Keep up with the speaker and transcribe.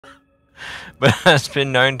but has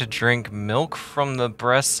been known to drink milk from the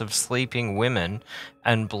breasts of sleeping women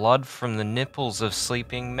and blood from the nipples of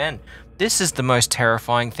sleeping men. This is the most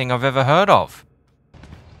terrifying thing I've ever heard of.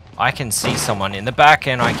 I can see someone in the back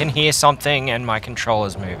and I can hear something and my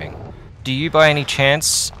controller's moving. Do you by any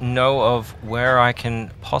chance know of where I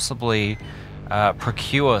can possibly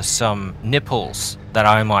procure some nipples that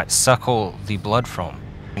I might suckle the blood from?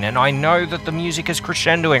 And I know that the music is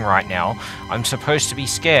crescendoing right now. I'm supposed to be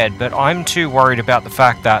scared, but I'm too worried about the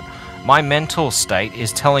fact that my mental state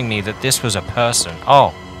is telling me that this was a person.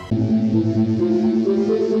 Oh.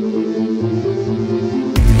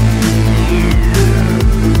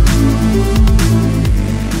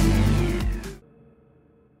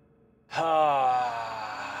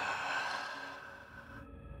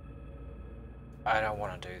 I don't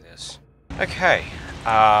want to do this. Okay,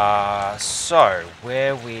 so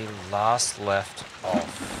where we last left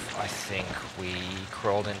off, I think we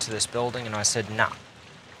crawled into this building and I said, nah.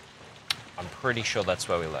 I'm pretty sure that's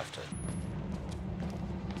where we left it.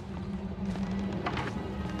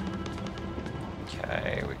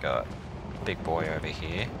 Okay, we got big boy over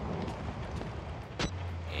here.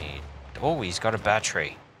 Oh, he's got a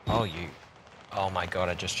battery. Oh my god,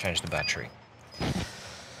 I just changed the battery.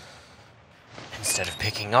 Instead of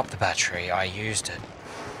picking up the battery, I used it.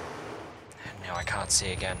 And now I can't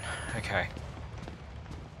see again. Okay.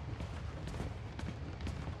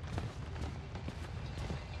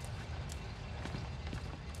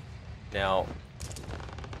 Now,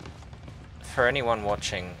 for anyone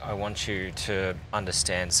watching, I want you to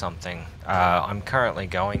understand something. I'm currently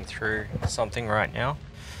going through something right now.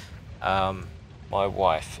 My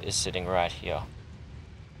wife is sitting right here.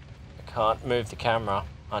 I can't move the camera,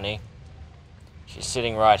 honey. She's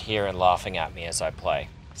sitting right here and laughing at me as I play.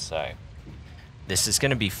 So, this is going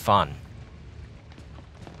to be fun.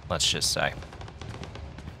 Let's just say.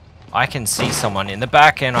 I can see someone in the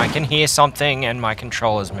back and I can hear something and my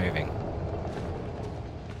controller's moving.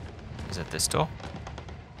 Is it this door?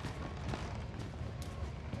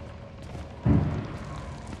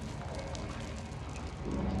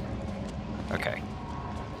 Okay.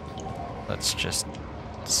 Let's just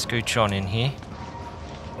scooch on in here.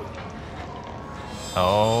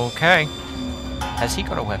 Okay. Has he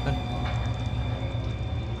got a weapon?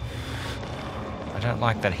 I don't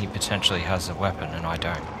like that he potentially has a weapon and I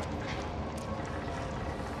don't.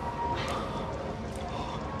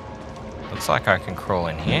 Looks like I can crawl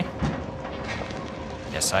in here.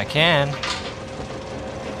 Yes, I can.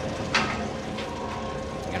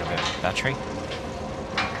 Got a bit of battery.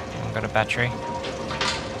 I've got a battery.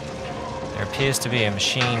 There appears to be a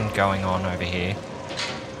machine going on over here.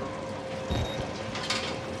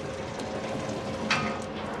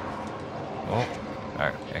 Oh,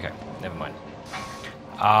 okay, never mind.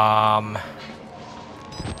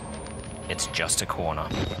 It's just a corner.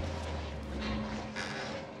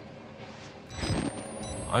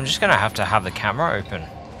 I'm just gonna have to have the camera open.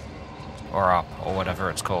 Or up, or whatever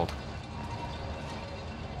it's called.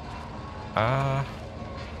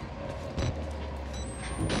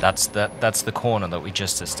 That's the corner that we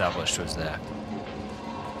just established was there.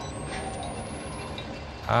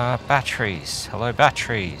 Batteries. Hello,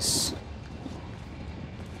 batteries.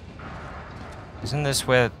 Isn't this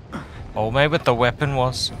where maybe what the weapon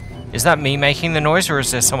was? Is that me making the noise or is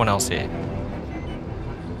there someone else here?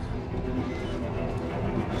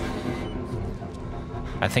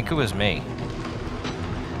 I think it was me.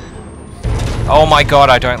 Oh my god,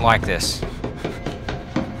 I don't like this.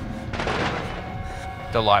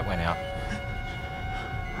 The light went out.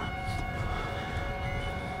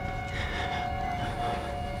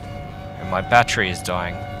 And my battery is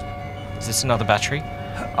dying. Is this another battery?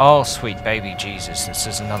 Oh, sweet baby Jesus, this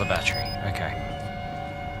is another battery. Okay.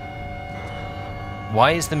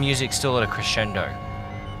 Why is the music still at a crescendo?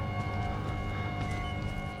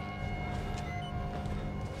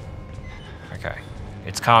 Okay.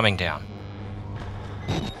 It's calming down.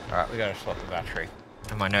 Alright, we gotta swap the battery.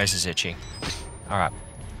 And my nose is itchy. Alright.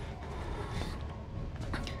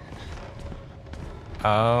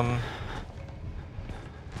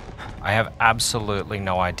 I have absolutely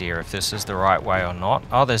no idea if this is the right way or not.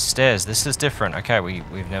 Oh, there's stairs. This is different. Okay,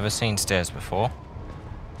 we've never seen stairs before.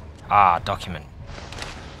 Ah, document.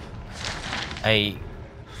 A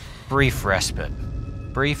brief respite.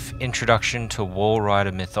 Brief introduction to Wall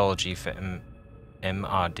Rider mythology for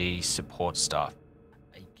MRD support staff.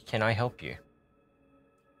 Can I help you?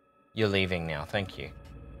 You're leaving now, thank you.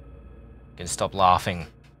 You can stop laughing,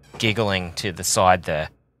 giggling to the side there.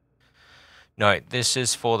 Note, this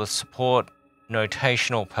is for the support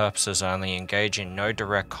notational purposes only. Engage in no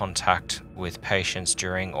direct contact with patients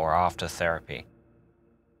during or after therapy.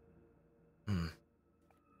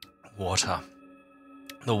 Water.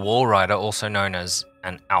 The Wall Rider, also known as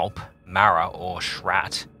an Alp, Mara, or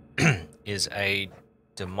Shrat, is a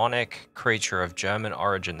demonic creature of German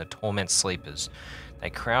origin that torments sleepers. They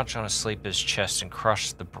crouch on a sleeper's chest and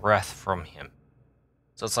crush the breath from him.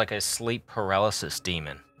 So it's like a sleep paralysis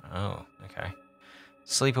demon. Oh, okay.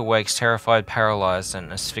 Sleeper wakes terrified, paralyzed,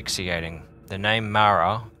 and asphyxiating. The name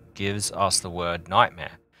Mara gives us the word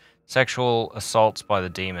nightmare. Sexual assaults by the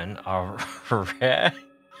demon are rare,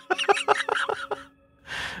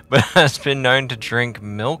 but has been known to drink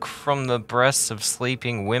milk from the breasts of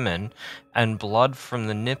sleeping women and blood from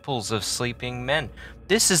the nipples of sleeping men.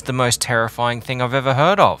 This is the most terrifying thing I've ever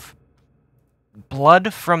heard of.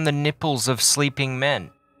 Blood from the nipples of sleeping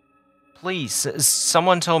men. Please,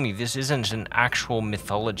 someone tell me this isn't an actual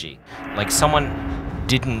mythology. Like, someone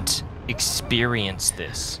didn't experience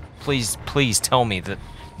this. Please tell me that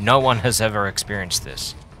no one has ever experienced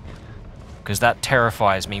this. Because that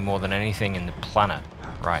terrifies me more than anything in the planet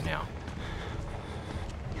right now.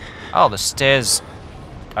 Oh, the stairs...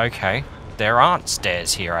 Okay. There aren't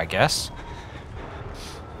stairs here, I guess.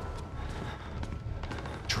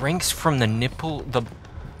 Drinks from the nipple...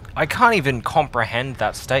 I can't even comprehend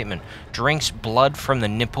that statement. Drinks blood from the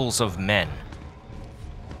nipples of men.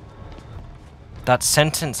 That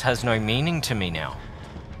sentence has no meaning to me now.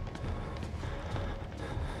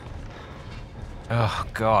 Oh,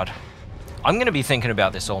 God. I'm going to be thinking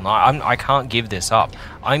about this all night. I can't give this up.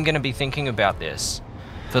 I'm going to be thinking about this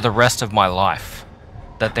for the rest of my life.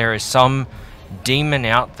 That there is some demon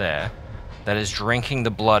out there that is drinking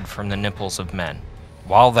the blood from the nipples of men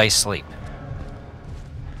while they sleep.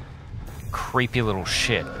 Creepy little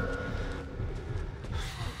shit.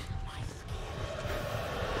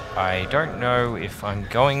 I don't know if I'm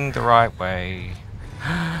going the right way.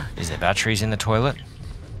 Is there batteries in the toilet?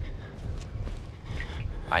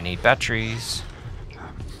 I need batteries.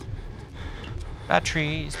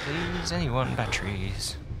 Batteries, please. Anyone,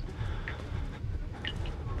 batteries.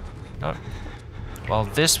 No. Well,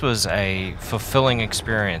 this was a fulfilling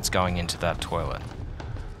experience going into that toilet.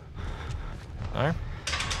 No?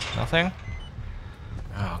 Nothing?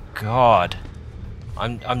 Oh, God.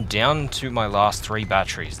 I'm down to my last 3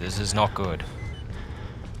 batteries. This is not good.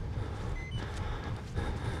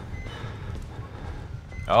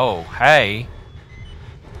 Oh, hey.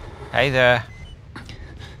 Hey there.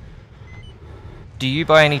 Do you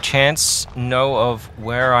by any chance know of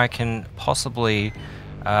where I can possibly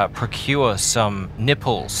procure some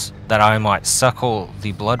nipples that I might suckle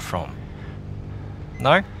the blood from?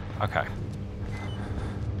 No? Okay.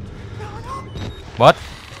 What?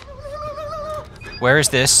 Where is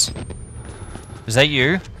this? Is that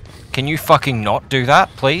you? Can you fucking not do that,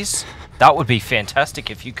 please? That would be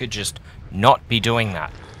fantastic if you could just not be doing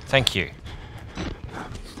that. Thank you.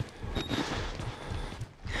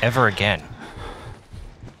 Ever again.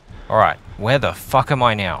 Alright, where the fuck am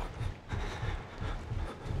I now?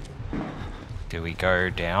 Do we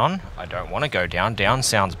go down? I don't want to go down. Down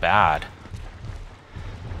sounds bad.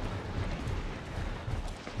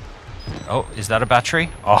 Oh, is that a battery?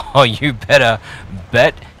 Oh, you better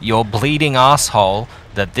bet your bleeding asshole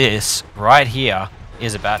that this right here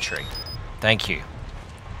is a battery. Thank you.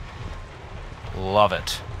 Love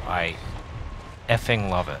it. I effing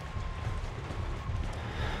love it.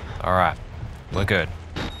 Alright, we're good.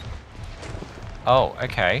 Oh,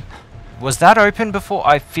 okay. Was that open before?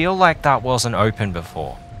 I feel like that wasn't open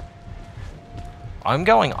before. I'm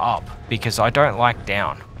going up because I don't like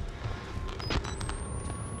down.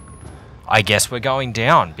 I guess we're going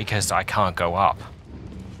down because I can't go up.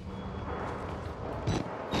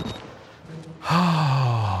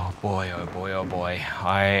 Oh boy, oh boy, oh boy.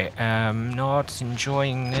 I am not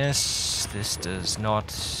enjoying this. This does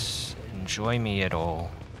not enjoy me at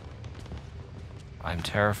all. I'm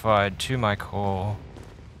terrified to my core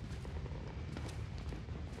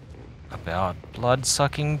about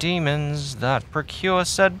blood-sucking demons that procure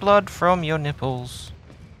said blood from your nipples.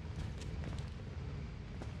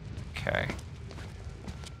 Okay.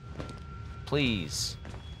 Please.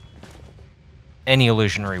 Any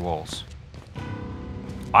illusionary walls.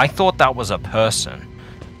 I thought that was a person.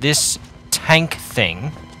 This tank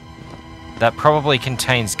thing that probably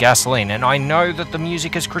contains gasoline, and I know that the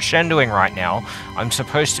music is crescendoing right now. I'm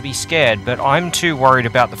supposed to be scared, but I'm too worried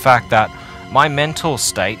about the fact that my mental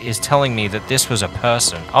state is telling me that this was a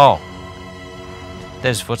person. Oh.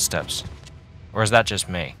 There's footsteps. Or is that just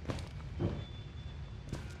me?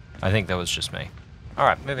 I think that was just me.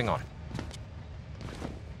 Alright, moving on.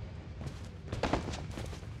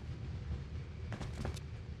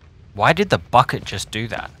 Why did the bucket just do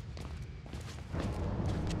that?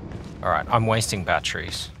 Alright, I'm wasting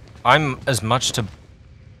batteries. I'm as much to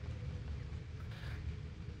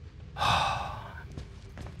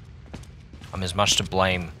I'm as much to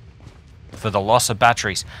blame for the loss of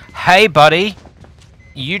batteries. Hey, buddy!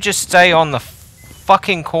 You just stay on the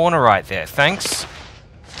fucking corner right there, thanks.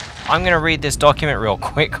 I'm gonna read this document real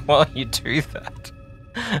quick while you do that.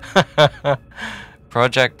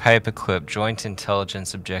 Project Paperclip, Joint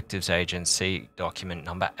Intelligence Objectives Agency, document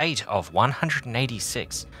number 8 of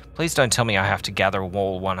 186. Please don't tell me I have to gather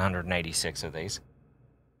all 186 of these.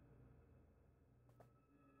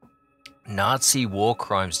 Nazi War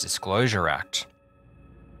Crimes Disclosure Act.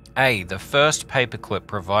 A. The first paperclip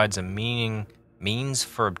provides a means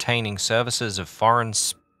for obtaining services of foreign...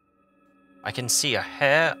 I can see a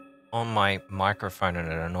hair on my microphone and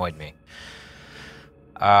it annoyed me.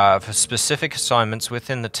 For specific assignments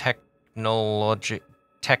within the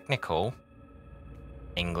technical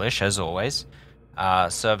English, as always,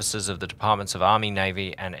 services of the Departments of Army,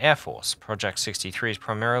 Navy, and Air Force. Project 63 is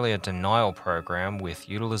primarily a denial program with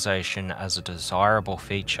utilization as a desirable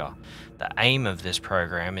feature. The aim of this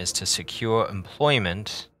program is to secure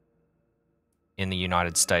employment in the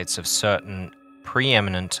United States of certain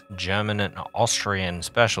preeminent German and Austrian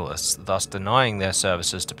specialists, thus denying their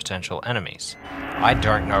services to potential enemies. I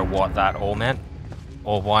don't know what that all meant,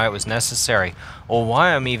 or why it was necessary, or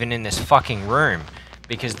why I'm even in this fucking room,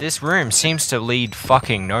 because this room seems to lead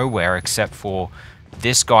fucking nowhere except for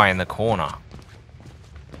this guy in the corner.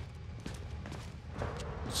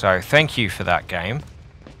 So thank you for that game.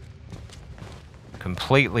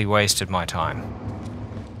 Completely wasted my time.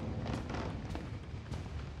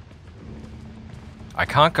 I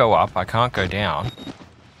can't go up, I can't go down.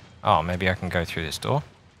 Oh, maybe I can go through this door.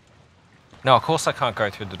 No, of course I can't go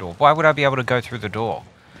through the door. Why would I be able to go through the door?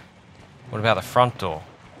 What about the front door?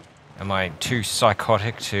 Am I too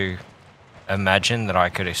psychotic to imagine that I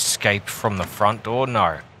could escape from the front door? No,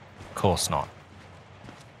 of course not.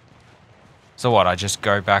 So what, I just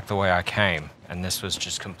go back the way I came, and this was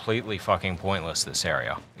just completely fucking pointless, this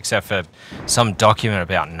area. Except for some document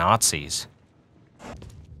about Nazis.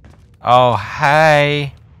 Oh,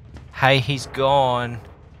 hey. Hey, he's gone.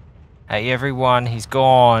 Hey, everyone, he's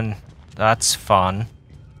gone. That's fun.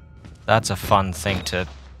 That's a fun thing to...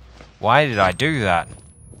 Why did I do that?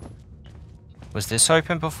 Was this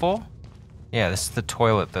open before? Yeah, this is the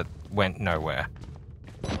toilet that went nowhere.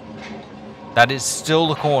 That is still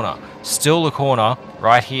the corner. Still the corner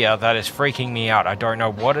right here. That is freaking me out. I don't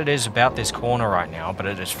know what it is about this corner right now, but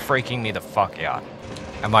it is freaking me the fuck out.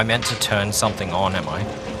 Am I meant to turn something on, am I?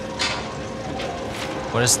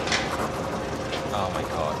 What is... Oh my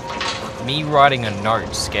god. Me writing a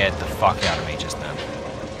note scared the fuck out of me just then.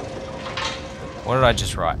 What did I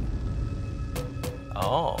just write?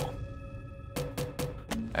 Oh.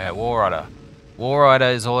 War Rider. War Rider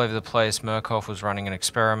is all over the place. Murkoff was running an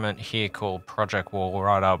experiment here called Project War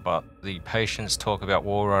Rider, but the patients talk about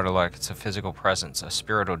War Rider like it's a physical presence, a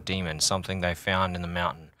spirit or demon, something they found in the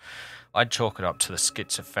mountain. I'd chalk it up to the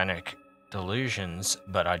schizophrenic delusions,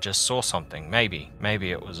 but I just saw something. Maybe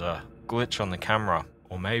it was a glitch on the camera,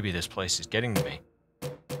 or maybe this place is getting to me.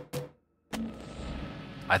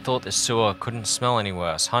 I thought this sewer couldn't smell any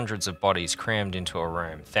worse. Hundreds of bodies crammed into a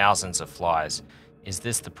room, thousands of flies. Is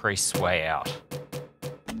this the priest's way out?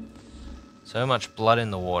 So much blood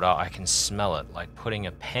in the water, I can smell it, like putting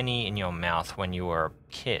a penny in your mouth when you were a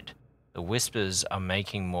kid. The whispers are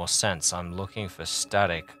making more sense. I'm looking for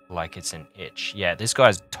static like it's an itch. Yeah, this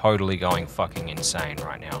guy's totally going fucking insane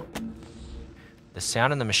right now. The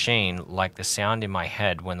sound in the machine, like the sound in my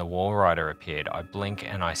head when the War Rider appeared. I blink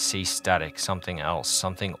and I see static, something else,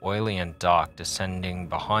 something oily and dark descending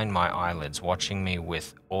behind my eyelids, watching me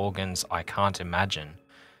with organs I can't imagine.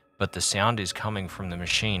 But the sound is coming from the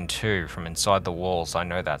machine too, from inside the walls. I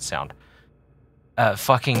know that sound.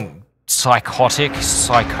 Fucking... psychotic,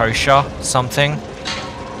 psychosia, something.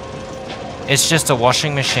 It's just a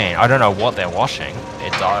washing machine. I don't know what they're washing.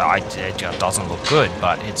 It doesn't look good,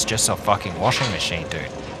 but it's just a fucking washing machine,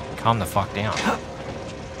 dude. Calm the fuck down.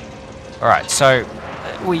 Alright, so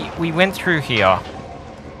we went through here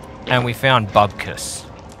and we found Bubkus.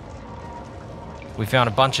 We found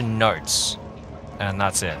a bunch of notes and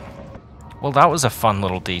that's it. Well, that was a fun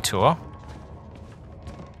little detour.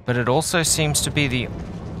 But it also seems to be the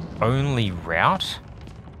only route?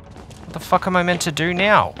 What the fuck am I meant to do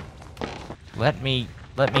now? Let me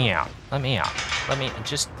out. Let me out.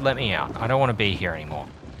 Let me out. I don't want to be here anymore.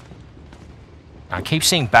 I keep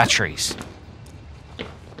seeing batteries.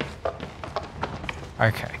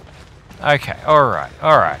 Okay. Okay,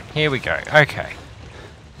 alright. Here we go. Okay.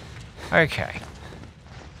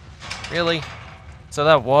 Really? So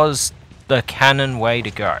that was the canon way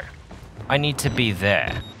to go. I need to be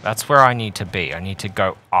there. That's where I need to be. I need to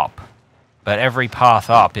go up. But every path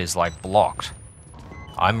up is like blocked.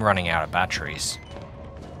 I'm running out of batteries.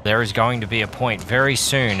 There is going to be a point very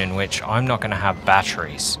soon in which I'm not going to have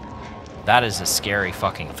batteries. That is a scary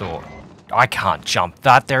fucking thought. I can't jump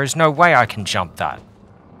that. There is no way I can jump that.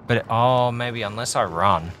 But, oh, maybe unless I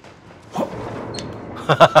run.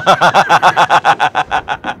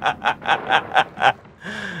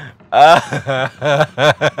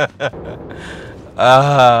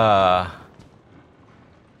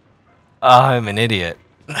 I'm an idiot.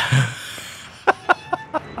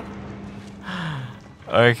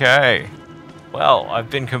 Okay. Well, I've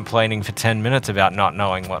been complaining for 10 minutes about not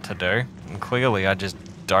knowing what to do, and clearly I just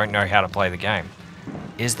don't know how to play the game.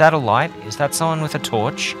 Is that a light? Is that someone with a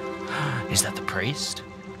torch? Is that the priest?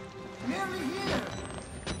 Nearly here.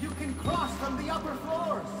 You can cross from the upper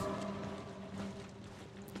floors.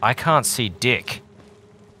 I can't see dick.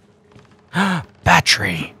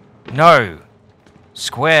 Battery! No!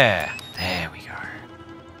 Square! There we go.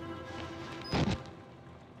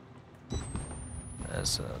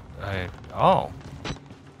 There's oh.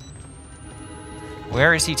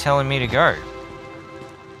 Where is he telling me to go?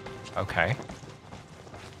 Okay.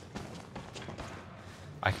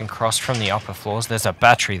 I can cross from the upper floors. There's a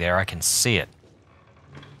battery there. I can see it.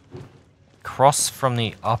 Cross from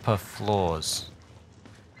the upper floors.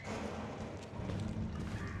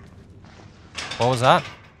 What was that?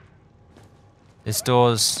 This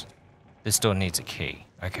door needs a key.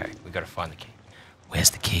 Okay, we gotta find the key. Where's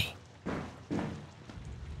the key?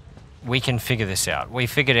 We can figure this out. We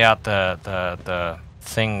figured out the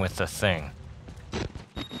thing with the thing.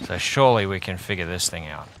 So surely we can figure this thing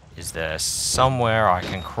out. Is there somewhere I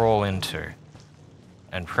can crawl into?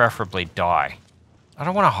 And preferably die. I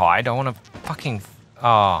don't want to hide. I want to fucking...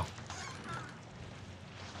 Oh.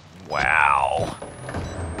 Wow.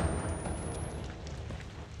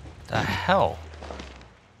 The hell?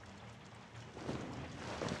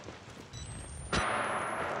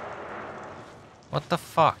 What the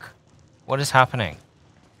fuck? What is happening?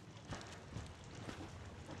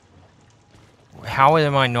 How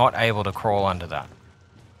am I not able to crawl under that?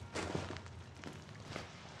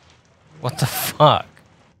 What the fuck?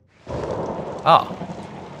 Oh.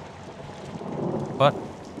 What?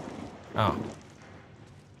 Oh.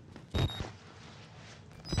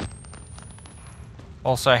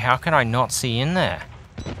 Also, how can I not see in there?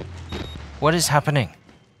 What is happening?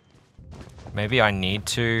 Maybe I need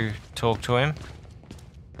to talk to him?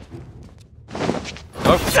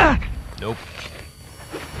 Nope. Nope.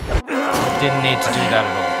 Didn't need to do that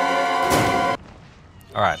at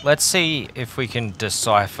all. Alright, let's see if we can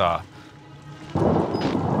decipher.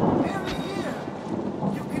 Nearly here.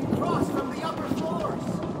 You can cross from the upper floors.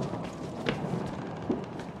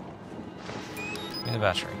 Give me the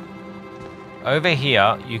battery. Over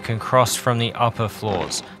here, you can cross from the upper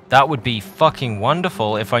floors. That would be fucking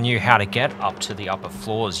wonderful if I knew how to get up to the upper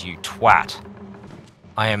floors, you twat.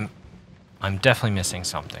 I'm definitely missing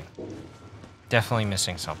something. Definitely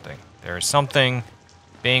missing something. There is something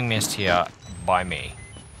being missed here by me.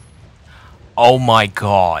 Oh my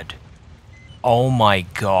god. Oh my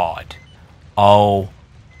god. Oh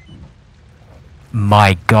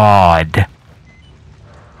my god.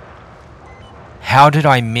 How did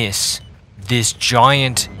I miss this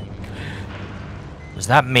giant... Was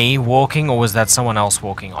that me walking or was that someone else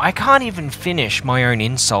walking? I can't even finish my own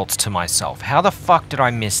insults to myself. How the fuck did I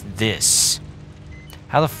miss this?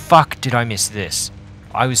 How the fuck did I miss this?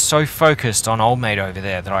 I was so focused on old mate over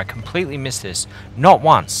there that I completely missed this. Not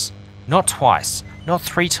once, not twice, not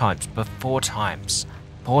 3 times, but 4 times.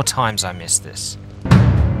 4 times I missed this.